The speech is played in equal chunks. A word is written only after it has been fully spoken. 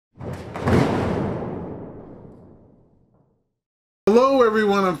Hello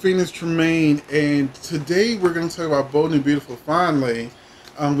everyone, I'm Phoenix Tremayne, and today we're going to talk about Bold and Beautiful finally.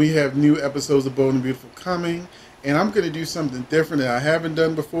 We have new episodes of Bold and Beautiful coming, and I'm going to do something different that I haven't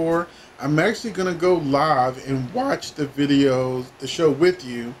done before. I'm actually going to go live and watch the videos, the show with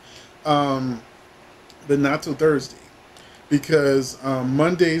you, but not till Thursday. Because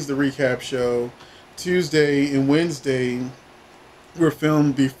Monday's the recap show, Tuesday and Wednesday were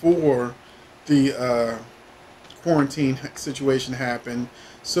filmed before the quarantine situation happened.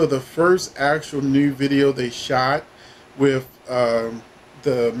 So the first actual new video they shot with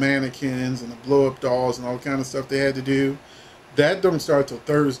the mannequins and the blow-up dolls and all kind of stuff they had to do, that don't start till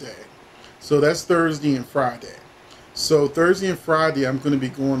Thursday. So that's Thursday and Friday. So Thursday and Friday I'm going to be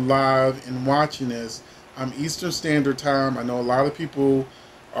going live and watching this. I'm Eastern Standard Time. I know a lot of people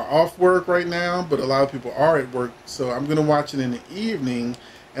are off work right now, but a lot of people are at work. So I'm going to watch it in the evening,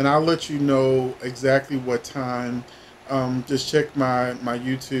 and I'll let you know exactly what time. Just check my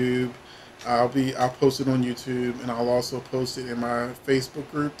YouTube. I'll post it on YouTube, and I'll also post it in my Facebook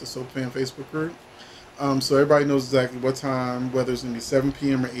group, the Soap Fan Facebook group. So everybody knows exactly what time, whether it's going to be 7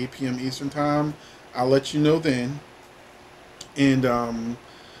 p.m. or 8 p.m. Eastern Time. I'll let you know then. And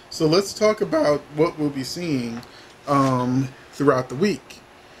so let's talk about what we'll be seeing throughout the week.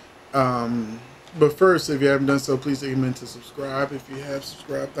 But first, if you haven't done so, please take a minute to subscribe. If you have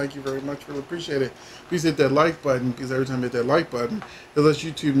subscribed, thank you very much. Really appreciate it. Please hit that like button, because every time you hit that like button, it lets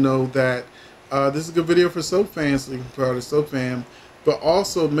YouTube know that this is a good video for soap fans, so you can put out a soap fan. But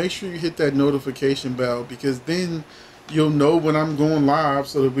also, make sure you hit that notification bell, because then you'll know when I'm going live,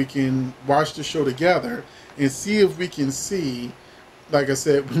 so that we can watch the show together and see if we can see, like I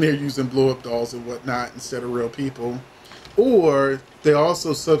said, when they're using blow-up dolls and whatnot instead of real people. Or they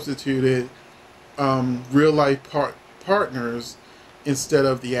also substituted real-life partners instead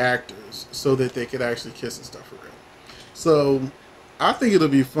of the actors, so that they could actually kiss and stuff for real. So I think it'll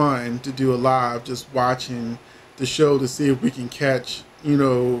be fun to do a live, just watching the show to see if we can catch, you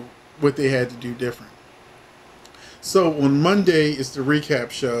know, what they had to do different. So on Monday is the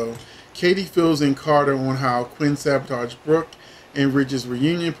recap show. Katie fills in Carter on how Quinn sabotaged Brooke and Ridge's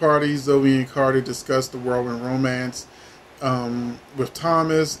reunion party. Zoe and Carter discuss the whirlwind romance with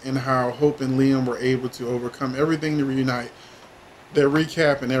Thomas, and how Hope and Liam were able to overcome everything to reunite. Their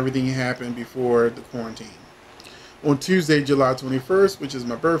recap and everything happened before the quarantine. On Tuesday, July 21st, which is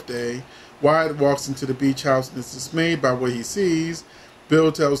my birthday, Wyatt walks into the beach house and is dismayed by what he sees.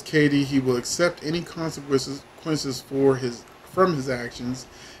 Bill tells Katie he will accept any consequences from his actions,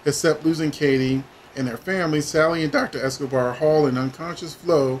 except losing Katie and their family. Sally and Dr. Escobar haul an unconscious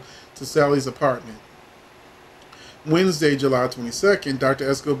Flo to Sally's apartment. Wednesday, July 22nd, Dr.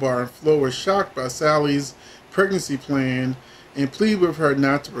 Escobar and Flo are shocked by Sally's pregnancy plan and plead with her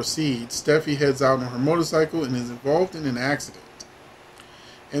not to proceed. Steffi heads out on her motorcycle and is involved in an accident.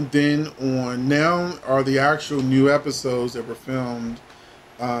 And then on now are the actual new episodes that were filmed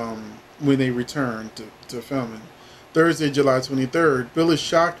when they returned to filming. Thursday, July 23rd, Bill is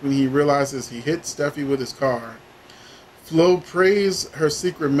shocked when he realizes he hit Steffi with his car. Flo prays her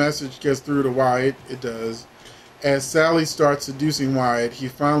secret message gets through to Wyatt. It does. As Sally starts seducing Wyatt, he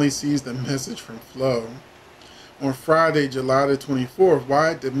finally sees the message from Flo. On Friday, July the 24th,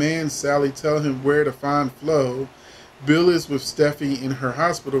 Wyatt demands Sally tell him where to find Flo. Bill is with Steffi in her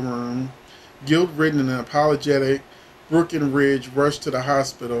hospital room. Guilt-ridden and apologetic, Brooke and Ridge rush to the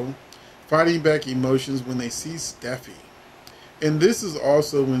hospital, fighting back emotions when they see Steffi. And this is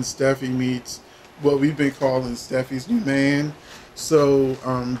also when Steffi meets what we've been calling Steffi's new man. So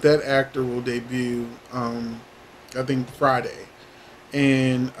that actor will debut I think Friday,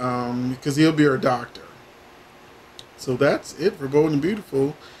 and because he'll be her doctor. So that's it for Bold and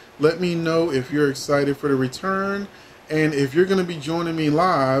Beautiful. Let me know if you're excited for the return, and if you're going to be joining me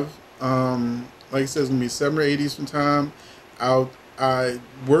live. Like I said, it's going to be 7 or 8 Eastern Time. I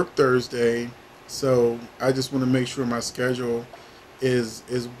work Thursday, so I just want to make sure my schedule is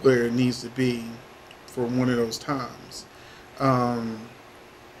where it needs to be for one of those times. And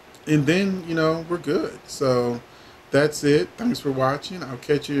then, you know, we're good. So that's it. Thanks for watching. I'll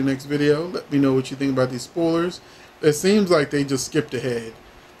catch you in the next video. Let me know what you think about these spoilers. It seems like they just skipped ahead.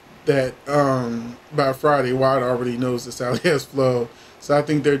 That by Friday, Wyatt already knows that Sally has Flo. So I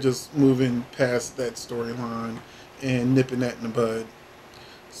think they're just moving past that storyline and nipping that in the bud.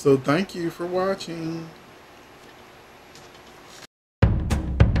 So thank you for watching.